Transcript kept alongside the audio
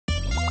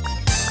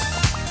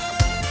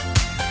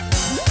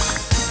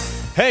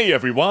Hey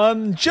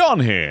everyone,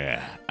 John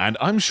here! And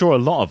I'm sure a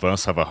lot of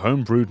us have a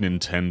homebrewed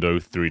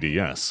Nintendo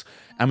 3DS,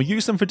 and we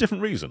use them for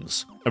different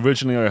reasons.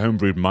 Originally I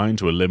homebrewed mine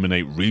to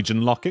eliminate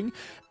region locking,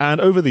 and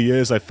over the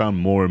years I've found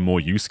more and more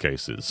use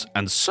cases,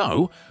 and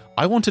so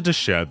I wanted to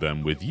share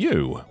them with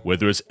you,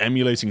 whether it's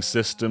emulating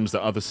systems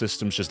that other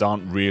systems just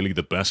aren't really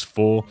the best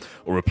for,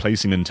 or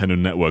replacing Nintendo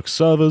Network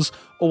servers,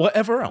 or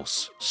whatever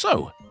else.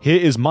 So,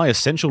 here is my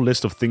essential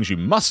list of things you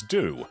must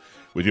do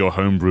with your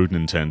homebrewed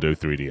Nintendo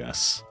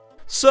 3DS.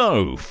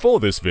 So, for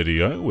this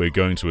video, we're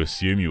going to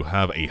assume you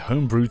have a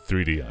homebrewed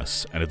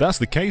 3DS, and if that's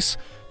the case,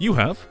 you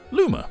have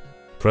Luma.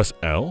 Press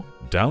L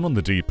down on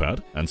the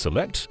D-pad and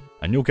select,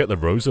 and you'll get the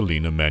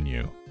Rosalina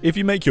menu. If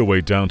you make your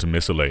way down to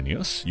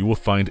Miscellaneous, you will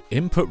find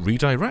Input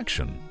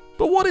Redirection.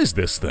 But what is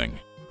this thing?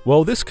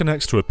 Well, this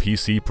connects to a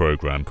PC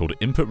program called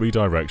Input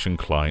Redirection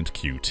Client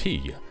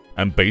Qt,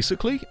 and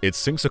basically, it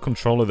syncs a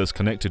controller that's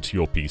connected to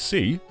your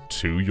PC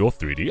to your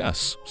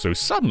 3DS. So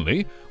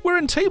suddenly, we're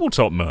in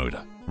tabletop mode.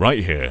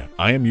 Right here,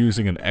 I am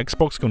using an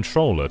Xbox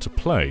controller to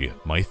play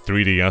my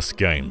 3DS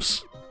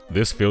games.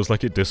 This feels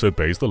like it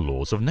disobeys the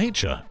laws of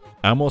nature.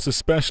 And what's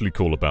especially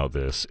cool about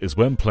this is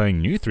when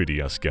playing new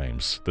 3DS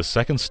games, the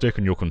second stick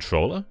on your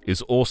controller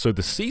is also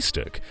the C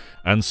stick,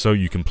 and so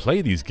you can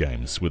play these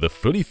games with a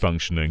fully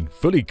functioning,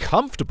 fully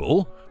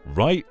comfortable,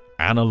 right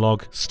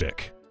analog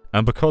stick.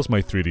 And because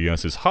my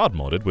 3DS is hard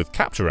modded with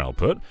capture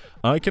output,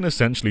 I can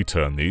essentially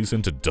turn these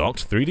into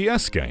docked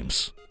 3DS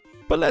games.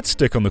 But let's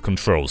stick on the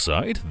control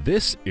side.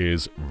 This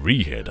is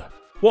Rehid.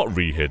 What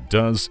Rehid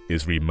does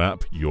is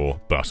remap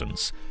your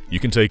buttons. You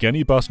can take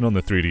any button on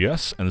the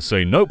 3DS and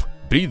say, nope,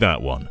 be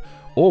that one.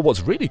 Or what's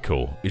really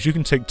cool is you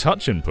can take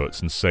touch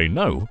inputs and say,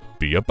 no,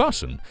 be a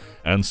button.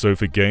 And so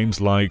for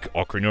games like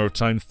Ocarina of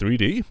Time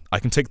 3D, I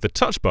can take the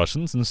touch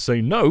buttons and say,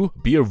 no,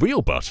 be a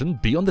real button,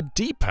 be on the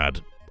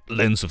D-pad.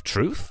 Lens of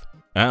truth?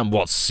 And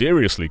what's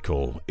seriously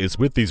cool is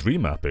with these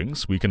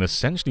remappings, we can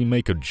essentially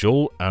make a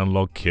dual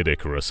analog Kid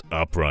Icarus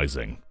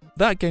Uprising.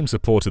 That game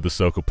supported the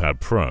CirclePad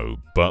Pro,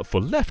 but for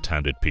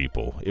left-handed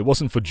people, it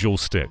wasn't for dual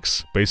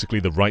sticks. Basically,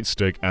 the right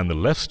stick and the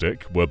left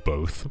stick were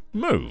both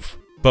move.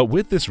 But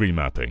with this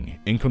remapping,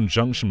 in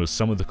conjunction with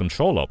some of the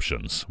control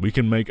options, we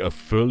can make a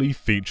fully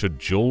featured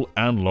dual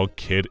analog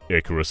Kid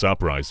Icarus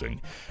Uprising.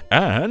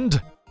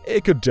 And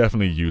it could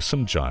definitely use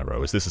some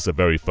gyro, as this is a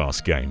very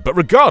fast game, but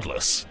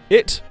regardless,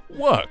 it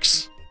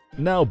works!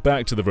 Now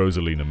back to the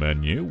Rosalina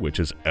menu, which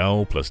is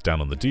L plus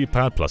down on the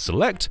D-pad plus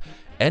select.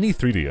 Any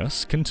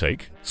 3DS can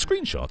take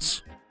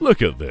screenshots.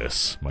 Look at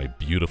this, my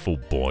beautiful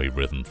boy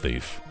Rhythm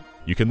Thief.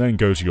 You can then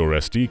go to your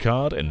SD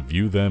card and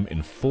view them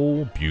in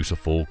full,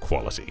 beautiful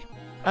quality.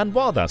 And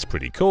while that's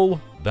pretty cool,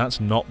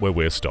 that's not where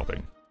we're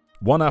stopping.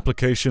 One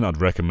application I'd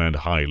recommend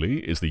highly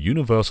is the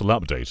Universal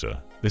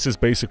Updater. This is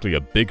basically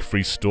a big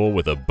free store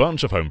with a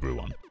bunch of homebrew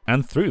on.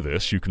 And through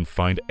this, you can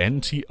find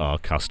NTR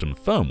custom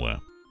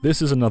firmware.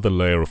 This is another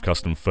layer of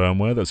custom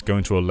firmware that's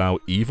going to allow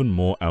even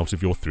more out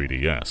of your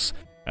 3DS.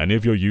 And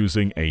if you're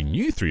using a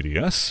new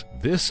 3DS,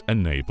 this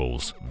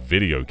enables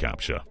video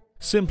capture.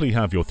 Simply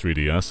have your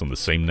 3DS on the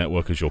same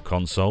network as your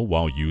console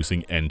while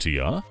using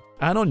NTR,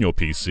 and on your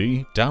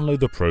PC, download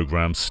the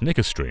program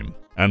SnickerStream.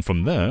 And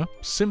from there,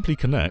 simply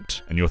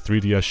connect, and your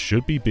 3DS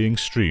should be being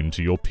streamed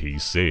to your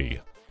PC.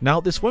 Now,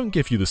 this won't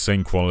give you the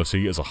same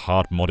quality as a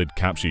hard-modded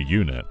capture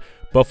unit,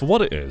 but for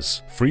what it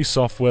is, free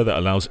software that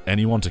allows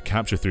anyone to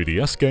capture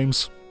 3DS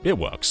games, it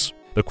works.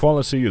 The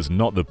quality is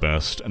not the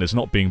best, and it's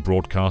not being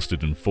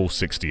broadcasted in full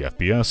 60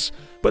 FPS,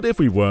 but if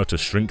we were to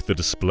shrink the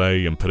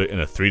display and put it in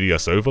a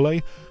 3DS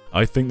overlay,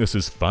 I think this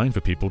is fine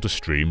for people to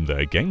stream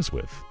their games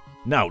with.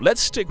 Now,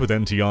 let's stick with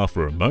NTR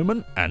for a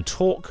moment and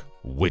talk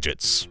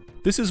widgets.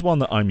 This is one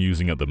that I'm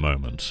using at the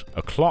moment,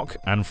 a clock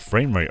and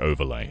frame rate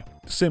overlay.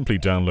 Simply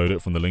download it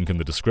from the link in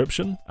the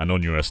description, and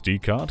on your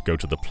SD card, go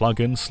to the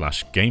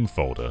plugin/game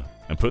folder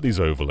and put these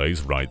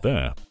overlays right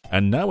there.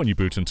 And now when you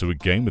boot into a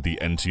game with the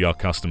NTR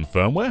custom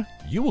firmware,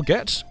 you will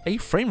get a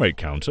frame rate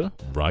counter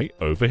right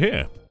over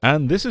here.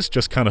 And this is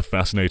just kind of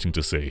fascinating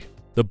to see.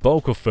 The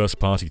bulk of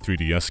first-party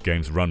 3DS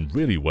games run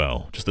really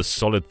well, just a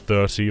solid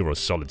 30 or a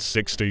solid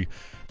 60,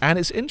 and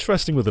it's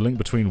interesting with the Link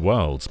Between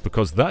Worlds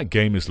because that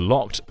game is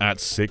locked at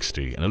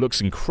 60 and it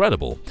looks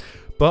incredible.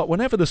 But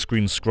whenever the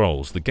screen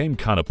scrolls, the game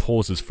kind of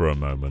pauses for a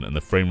moment and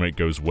the frame rate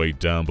goes way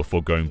down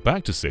before going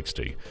back to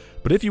 60.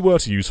 But if you were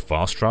to use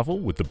fast travel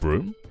with the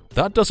broom,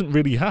 that doesn't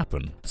really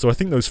happen. So I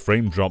think those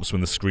frame drops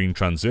when the screen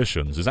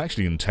transitions is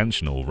actually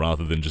intentional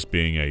rather than just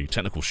being a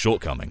technical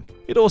shortcoming.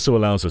 It also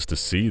allows us to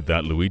see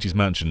that Luigi's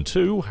Mansion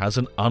 2 has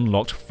an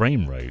unlocked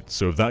frame rate,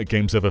 so if that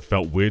game's ever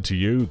felt weird to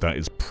you, that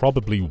is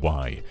probably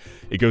why.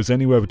 It goes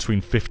anywhere between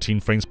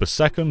 15 frames per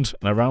second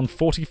and around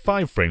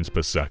 45 frames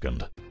per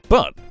second.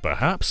 But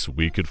perhaps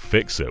we could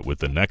fix it with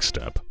the next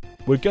step.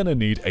 We're gonna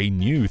need a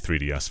new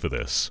 3DS for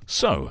this,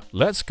 so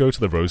let's go to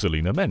the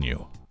Rosalina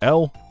menu.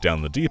 L,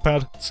 down the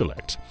D-pad,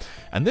 select.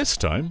 And this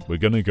time, we're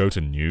gonna go to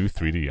New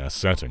 3DS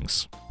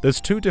Settings. There's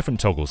two different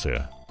toggles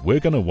here. We're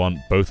gonna want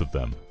both of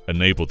them,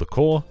 enable the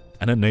core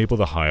and enable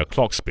the higher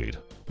clock speed.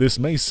 This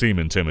may seem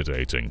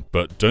intimidating,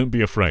 but don't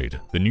be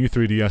afraid. The new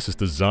 3DS is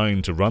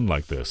designed to run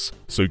like this,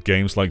 so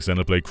games like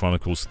Xenoblade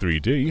Chronicles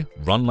 3D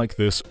run like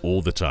this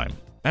all the time.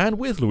 And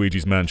with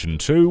Luigi's Mansion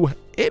 2,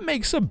 it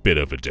makes a bit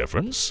of a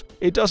difference.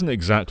 It doesn't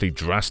exactly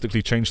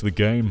drastically change the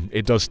game,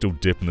 it does still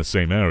dip in the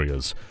same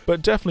areas,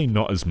 but definitely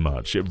not as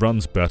much. It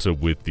runs better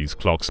with these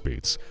clock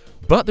speeds.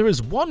 But there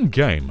is one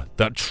game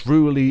that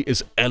truly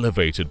is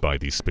elevated by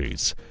these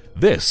speeds.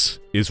 This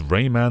is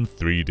Rayman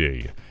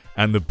 3D,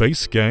 and the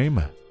base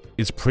game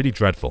is pretty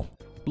dreadful.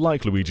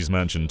 Like Luigi's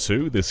Mansion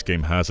 2, this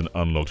game has an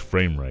unlocked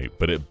frame rate,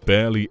 but it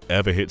barely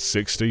ever hits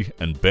 60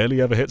 and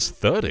barely ever hits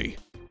 30.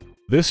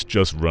 This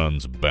just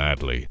runs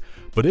badly,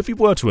 but if we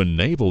were to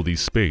enable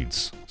these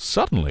speeds,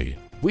 suddenly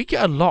we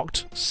get a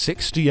locked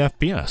 60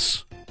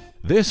 FPS.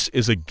 This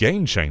is a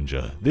game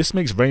changer. This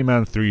makes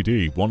Rayman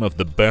 3D one of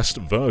the best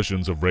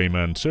versions of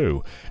Rayman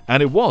 2,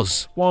 and it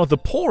was one of the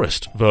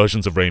poorest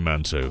versions of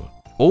Rayman 2,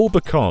 all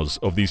because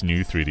of these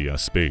new 3DS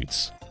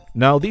speeds.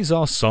 Now, these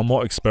are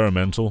somewhat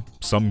experimental.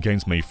 Some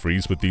games may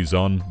freeze with these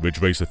on. Ridge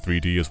Racer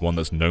 3D is one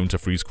that's known to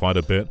freeze quite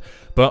a bit,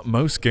 but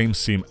most games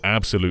seem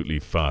absolutely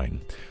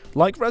fine.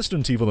 Like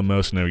Resident Evil The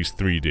Mercenaries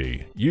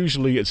 3D,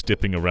 usually it's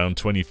dipping around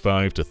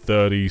 25 to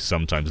 30,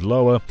 sometimes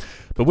lower,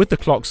 but with the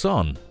clocks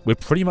on, we're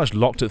pretty much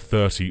locked at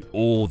 30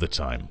 all the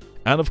time.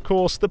 And of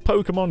course, the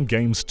Pokemon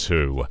games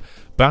too.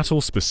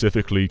 Battle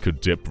specifically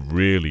could dip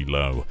really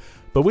low,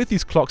 but with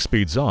these clock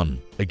speeds on,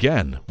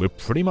 again, we're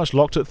pretty much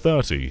locked at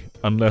 30,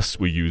 unless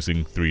we're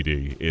using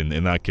 3D.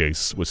 In that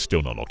case, we're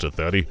still not locked at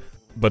 30.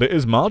 But it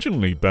is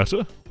marginally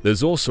better.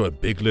 There's also a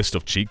big list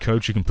of cheat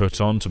codes you can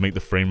put on to make the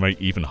frame rate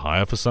even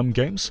higher for some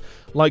games.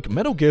 Like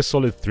Metal Gear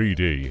Solid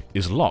 3D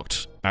is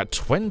locked at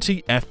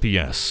 20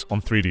 FPS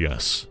on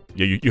 3DS.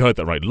 Yeah, you heard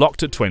that right,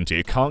 locked at 20,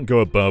 it can't go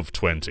above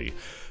 20.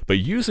 But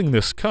using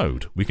this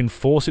code, we can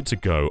force it to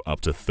go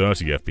up to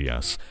 30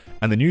 FPS,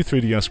 and the new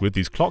 3DS with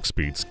these clock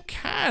speeds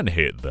can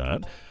hit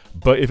that,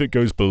 but if it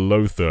goes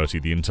below 30,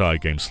 the entire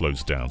game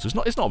slows down, so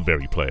it's not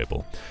very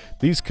playable.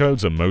 These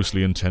codes are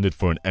mostly intended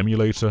for an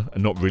emulator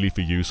and not really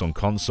for use on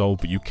console,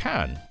 but you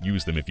can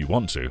use them if you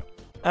want to.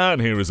 And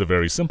here is a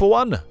very simple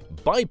one: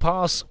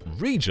 bypass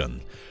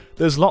region.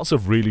 There's lots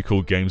of really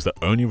cool games that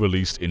only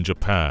released in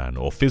Japan,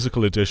 or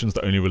physical editions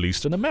that only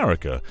released in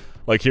America.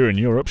 Like here in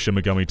Europe, Shin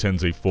Megami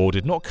Tensei 4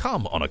 did not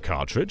come on a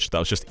cartridge, that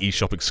was just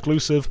eShop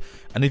exclusive,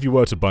 and if you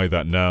were to buy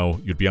that now,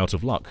 you'd be out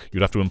of luck.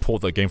 You'd have to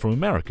import that game from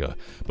America.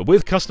 But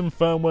with custom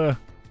firmware,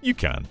 you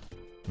can.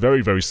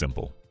 Very, very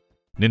simple.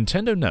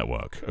 Nintendo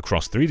Network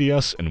across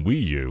 3DS and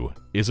Wii U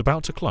is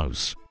about to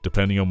close.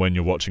 Depending on when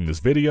you're watching this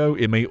video,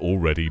 it may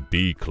already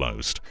be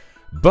closed.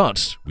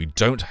 But we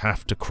don't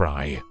have to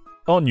cry.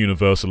 On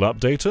Universal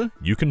Updater,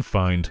 you can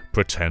find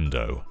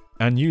Pretendo.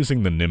 And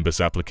using the Nimbus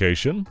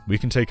application, we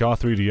can take our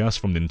 3DS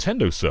from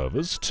Nintendo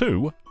servers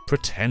to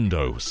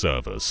Pretendo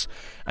servers.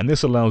 And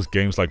this allows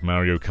games like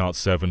Mario Kart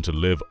 7 to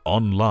live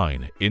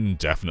online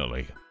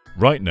indefinitely.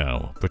 Right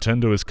now,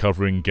 Pretendo is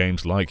covering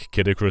games like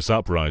Kid Icarus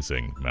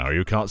Uprising,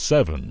 Mario Kart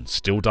 7,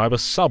 Steel Diver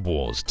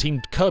Subwars,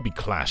 Team Kirby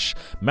Clash,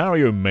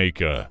 Mario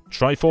Maker,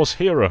 Triforce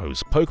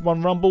Heroes,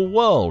 Pokemon Rumble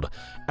World,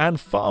 and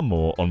far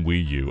more on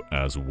Wii U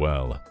as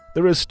well.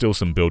 There is still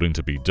some building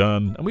to be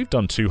done, and we've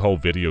done 2 whole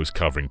videos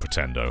covering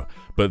Pretendo,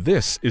 but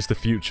this is the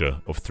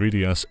future of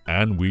 3DS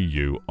and Wii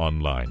U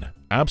online.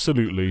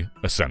 Absolutely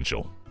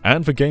essential.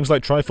 And for games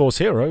like Triforce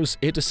Heroes,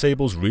 it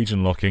disables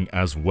region locking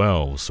as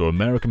well, so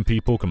American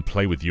people can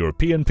play with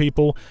European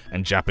people,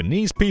 and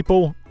Japanese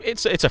people,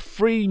 it's a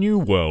free new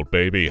world,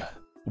 baby.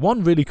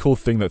 One really cool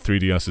thing that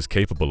 3DS is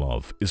capable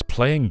of is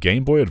playing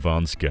Game Boy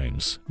Advance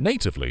games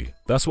natively.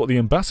 That's what the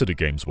Ambassador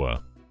games were.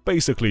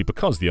 Basically,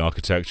 because the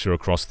architecture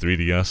across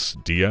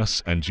 3DS,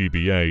 DS, and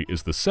GBA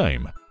is the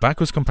same,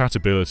 backwards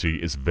compatibility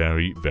is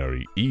very,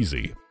 very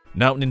easy.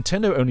 Now,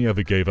 Nintendo only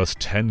ever gave us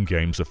 10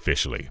 games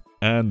officially,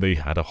 and they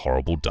had a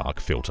horrible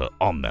dark filter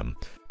on them.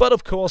 But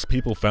of course,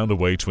 people found a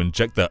way to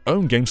inject their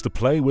own games to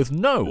play with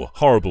no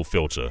horrible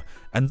filter,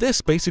 and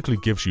this basically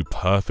gives you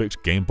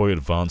perfect Game Boy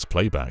Advance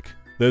playback.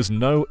 There's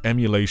no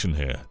emulation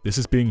here, this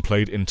is being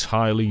played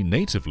entirely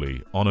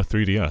natively on a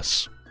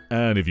 3DS.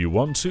 And if you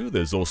want to,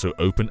 there's also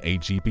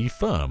OpenAGB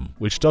Firm,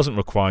 which doesn't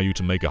require you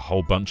to make a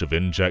whole bunch of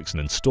injects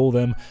and install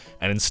them,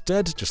 and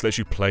instead just lets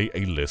you play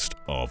a list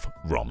of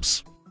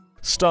ROMs.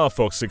 Star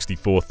Fox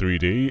 64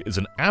 3D is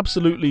an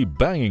absolutely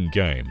banging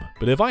game,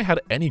 but if I had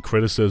any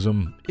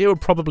criticism, it would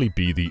probably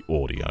be the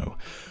audio.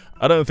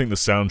 I don't think the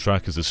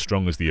soundtrack is as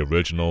strong as the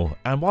original,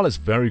 and while it's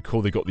very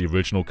cool they got the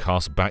original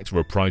cast back to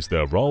reprise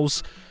their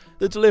roles,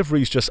 the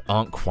deliveries just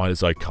aren't quite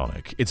as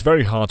iconic. It's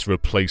very hard to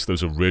replace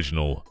those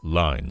original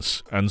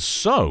lines. And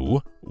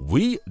so,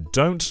 we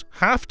don't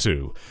have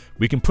to.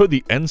 We can put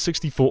the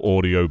N64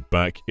 audio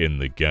back in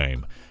the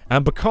game.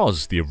 And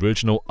because the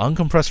original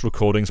uncompressed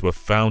recordings were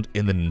found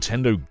in the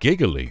Nintendo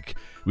Giga Leak,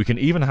 we can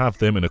even have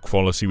them in a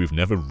quality we've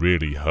never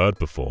really heard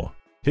before.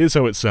 Here's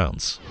how it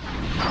sounds.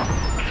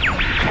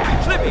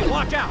 Slippy,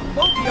 watch out!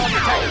 Bogey on the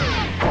tail!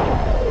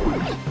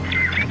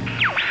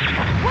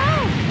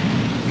 Whoa!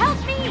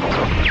 Help me!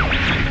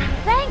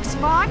 Thanks,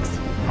 Fox.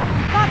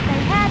 Thought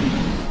they had me.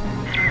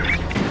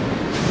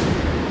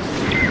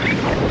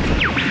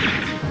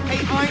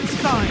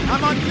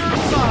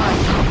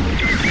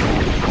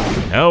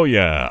 Oh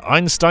yeah,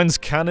 Einstein's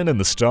canon in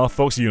the Star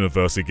Fox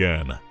universe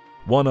again.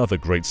 One other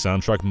great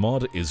soundtrack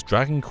mod is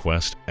Dragon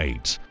Quest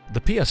VIII.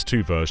 The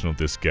PS2 version of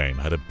this game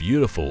had a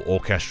beautiful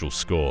orchestral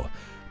score,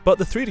 but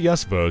the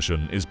 3DS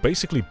version is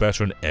basically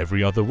better in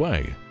every other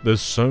way.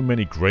 There's so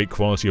many great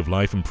quality of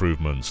life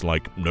improvements,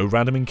 like no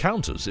random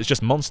encounters, it's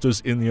just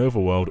monsters in the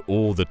overworld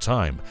all the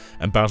time,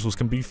 and battles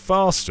can be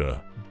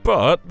faster.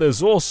 But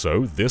there's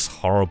also this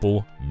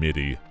horrible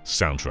MIDI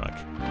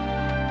soundtrack.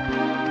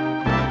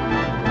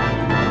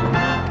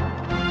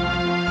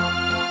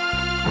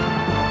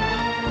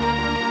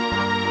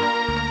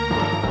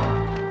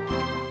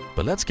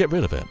 But let's get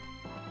rid of it.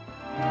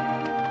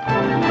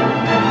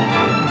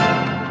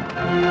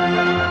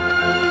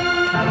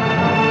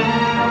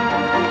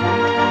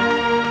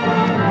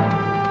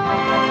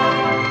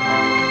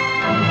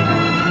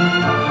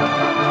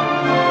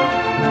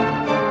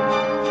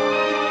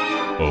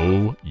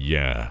 Oh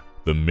yeah,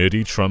 the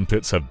MIDI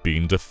trumpets have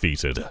been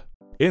defeated.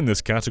 In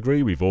this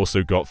category, we've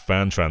also got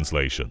fan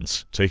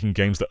translations, taking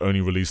games that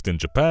only released in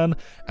Japan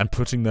and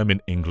putting them in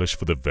English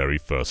for the very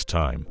first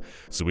time.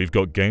 So we've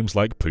got games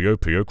like Puyo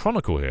Puyo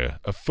Chronicle here,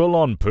 a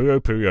full-on Puyo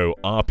Puyo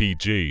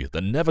RPG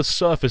that never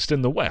surfaced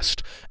in the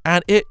West,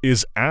 and it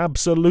is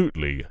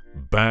absolutely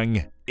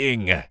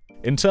bang-ing.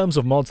 In terms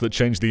of mods that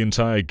change the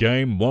entire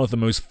game, one of the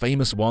most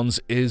famous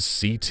ones is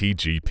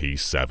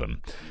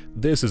CTGP7.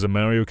 This is a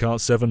Mario Kart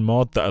 7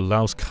 mod that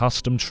allows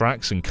custom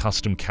tracks and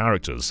custom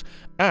characters,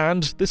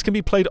 and this can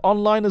be played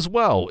online as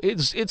well.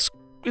 It's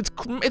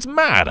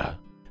mad.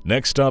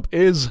 Next up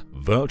is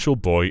Virtual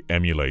Boy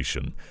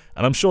emulation.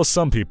 And I'm sure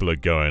some people are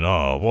going,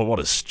 oh, well, what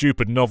a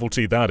stupid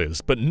novelty that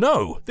is. But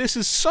no, this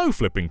is so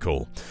flipping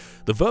cool.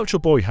 The Virtual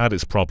Boy had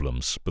its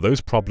problems, but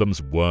those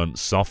problems weren't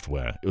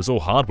software, it was all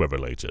hardware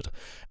related.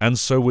 And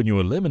so when you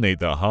eliminate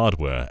that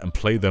hardware and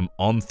play them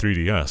on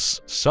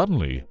 3DS,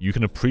 suddenly you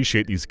can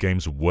appreciate these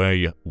games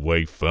way,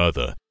 way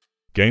further.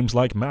 Games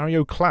like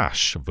Mario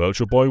Clash,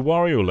 Virtual Boy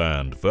Wario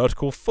Land,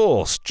 Vertical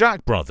Force,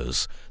 Jack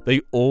Brothers, they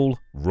all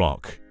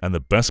rock. And the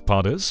best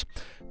part is,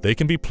 they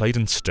can be played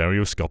in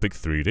stereoscopic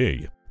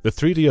 3D. The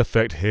 3D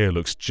effect here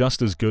looks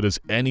just as good as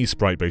any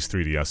sprite-based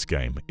 3DS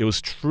game. It was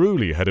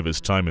truly ahead of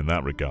its time in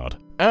that regard.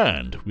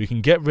 And we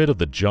can get rid of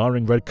the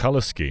jarring red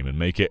color scheme and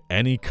make it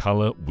any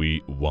color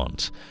we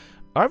want.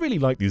 I really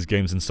like these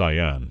games in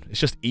cyan. It's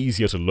just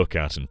easier to look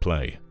at and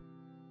play.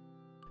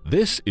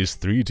 This is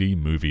 3D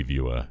Movie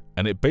Viewer,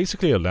 and it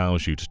basically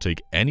allows you to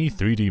take any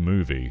 3D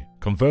movie,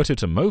 convert it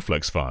to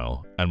MoFlex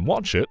file, and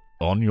watch it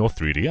on your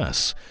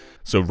 3DS.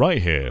 So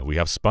right here, we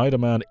have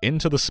Spider-Man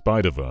Into the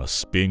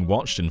Spider-Verse being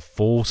watched in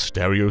full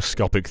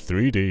stereoscopic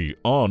 3D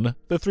on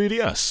the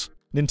 3DS.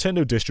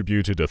 Nintendo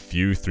distributed a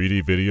few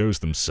 3D videos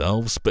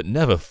themselves, but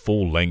never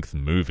full-length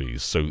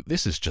movies, so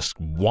this is just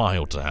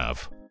wild to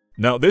have.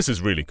 Now this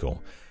is really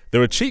cool.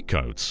 There are cheat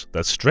codes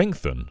that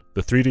strengthen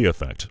the 3D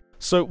effect.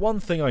 So one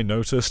thing I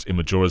noticed in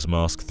Majora's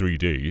Mask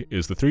 3D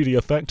is the 3D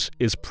effect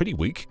is pretty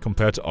weak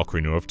compared to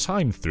Ocarina of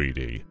Time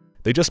 3D.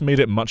 They just made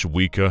it much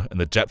weaker and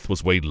the depth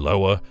was way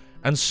lower,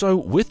 and so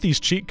with these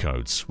cheat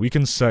codes we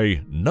can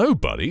say, no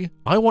buddy,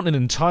 I want an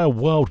entire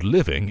world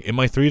living in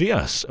my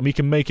 3DS and we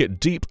can make it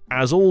deep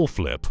as all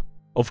flip.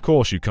 Of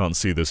course you can't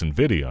see this in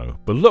video,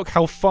 but look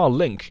how far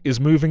Link is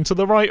moving to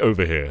the right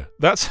over here.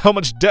 That's how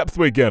much depth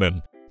we're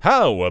getting.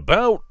 How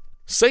about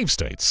save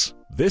states?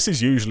 This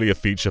is usually a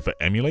feature for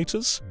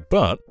emulators,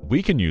 but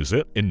we can use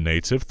it in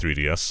native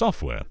 3DS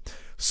software.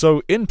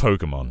 So in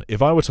Pokemon,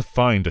 if I were to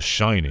find a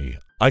shiny,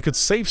 I could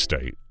save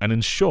state and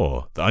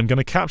ensure that I'm going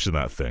to capture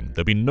that thing.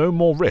 There'd be no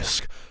more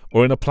risk.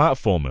 Or in a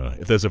platformer,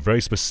 if there's a very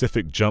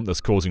specific jump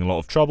that's causing a lot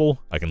of trouble,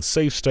 I can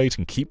save state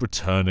and keep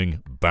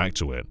returning back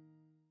to it.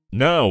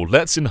 Now,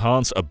 let's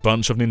enhance a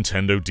bunch of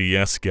Nintendo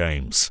DS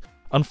games.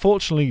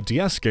 Unfortunately,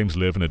 DS games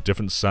live in a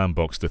different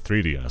sandbox to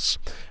 3DS,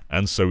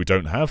 and so we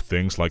don't have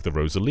things like the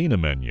Rosalina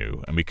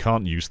menu, and we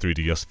can't use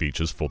 3DS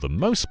features for the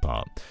most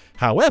part.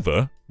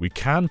 However, we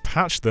can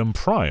patch them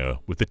prior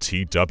with the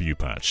TW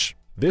patch.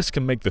 This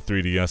can make the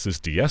 3DS's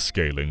DS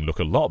scaling look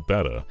a lot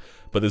better,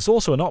 but there's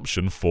also an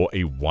option for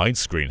a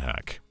widescreen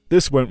hack.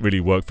 This won't really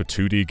work for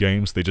 2D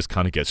games, they just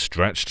kind of get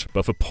stretched,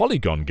 but for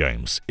polygon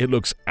games, it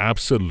looks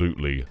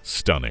absolutely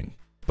stunning.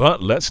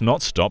 But let's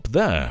not stop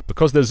there,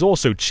 because there's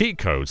also cheat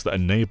codes that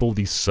enable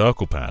the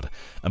circle pad.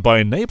 And by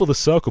enable the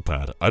circle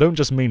pad, I don't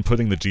just mean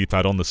putting the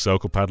D-pad on the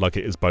circle pad like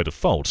it is by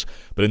default,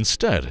 but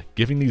instead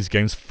giving these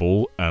games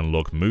full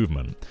analog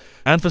movement.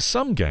 And for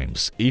some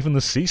games, even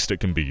the C-stick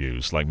can be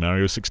used, like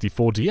Mario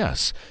 64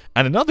 DS.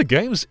 And in other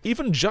games,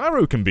 even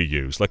gyro can be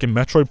used, like in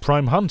Metroid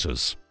Prime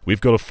Hunters. We've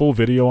got a full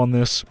video on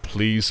this,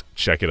 please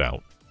check it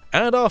out.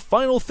 And our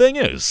final thing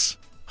is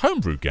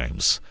Homebrew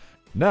games.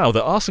 Now,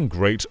 there are some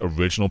great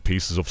original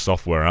pieces of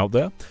software out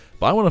there,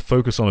 but I want to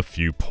focus on a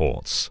few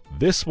ports.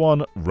 This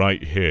one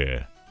right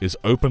here is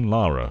Open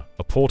Lara,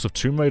 a port of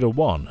Tomb Raider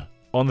 1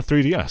 on the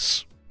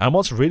 3DS. And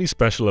what's really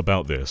special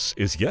about this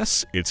is,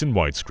 yes, it's in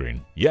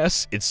widescreen.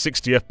 Yes, it's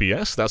 60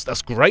 FPS,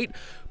 that's great,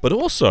 but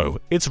also,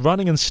 it's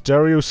running in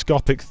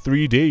stereoscopic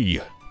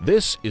 3D.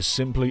 This is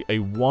simply a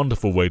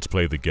wonderful way to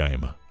play the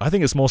game. I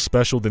think it's more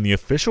special than the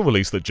official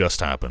release that just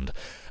happened,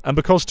 and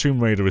because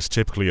Tomb Raider is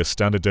typically a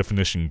standard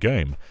definition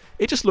game,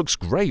 it just looks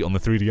great on the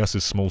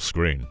 3DS's small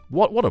screen.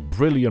 What a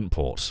brilliant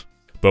port.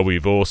 But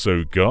we've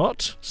also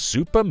got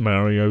Super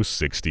Mario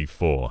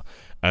 64,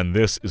 and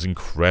this is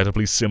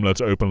incredibly similar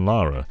to Open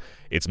Lara.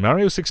 It's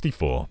Mario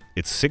 64,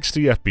 it's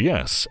 60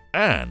 FPS,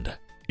 and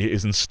it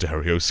is in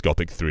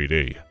stereoscopic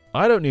 3D.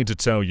 I don't need to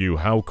tell you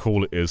how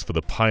cool it is for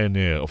the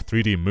pioneer of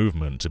 3D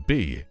movement to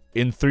be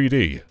in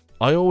 3D.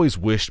 I always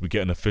wished we'd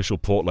get an official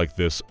port like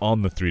this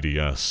on the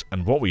 3DS,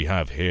 and what we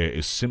have here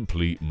is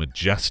simply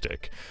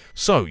majestic.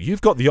 So,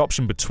 you've got the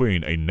option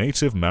between a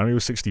native Mario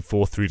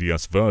 64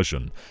 3DS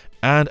version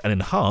and an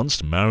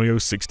enhanced Mario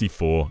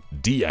 64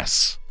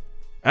 DS.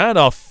 And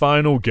our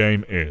final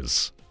game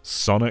is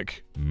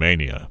Sonic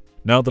Mania.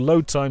 Now, the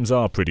load times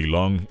are pretty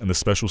long, and the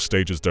special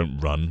stages don't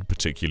run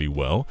particularly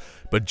well,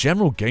 but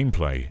general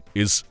gameplay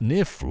is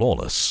near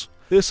flawless.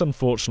 This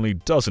unfortunately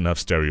doesn't have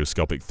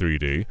stereoscopic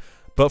 3D,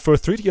 but for a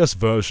 3DS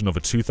version of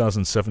a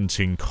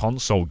 2017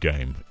 console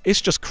game, it's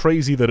just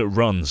crazy that it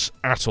runs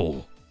at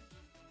all.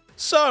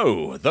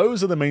 So,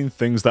 those are the main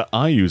things that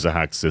I use a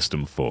hacked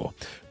system for.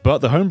 But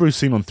the homebrew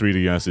scene on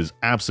 3DS is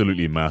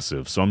absolutely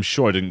massive, so I'm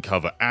sure I didn't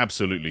cover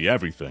absolutely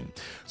everything.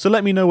 So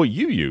let me know what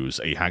you use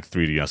a hacked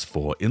 3DS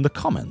for in the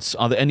comments.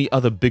 Are there any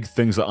other big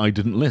things that I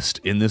didn't list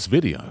in this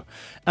video?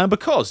 And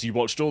because you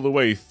watched all the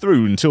way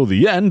through until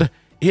the end,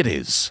 it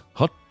is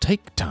hot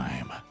take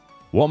time.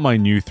 What my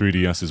new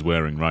 3DS is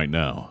wearing right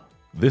now,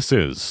 this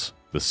is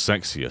the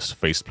sexiest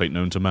faceplate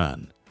known to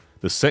man.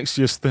 The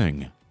sexiest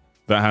thing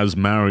that has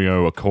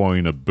Mario, a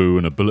coin, a boo,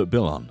 and a bullet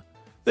bill on.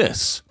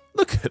 This.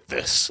 Look at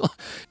this.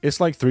 It's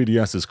like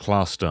 3DS is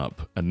classed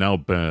up and now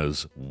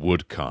bears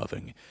wood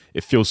carving.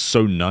 It feels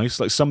so nice.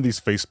 Like some of these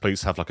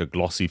faceplates have like a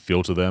glossy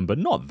feel to them, but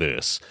not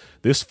this.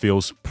 This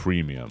feels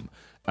premium.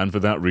 And for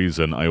that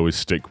reason, I always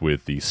stick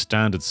with the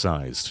standard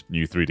sized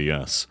new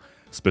 3DS,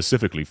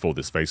 specifically for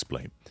this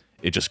faceplate.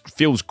 It just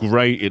feels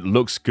great, it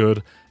looks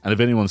good, and if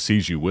anyone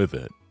sees you with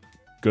it,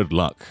 good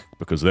luck,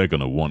 because they're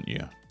gonna want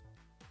you.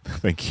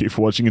 Thank you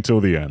for watching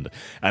until the end,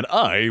 and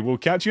I will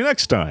catch you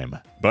next time.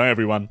 Bye,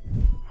 everyone.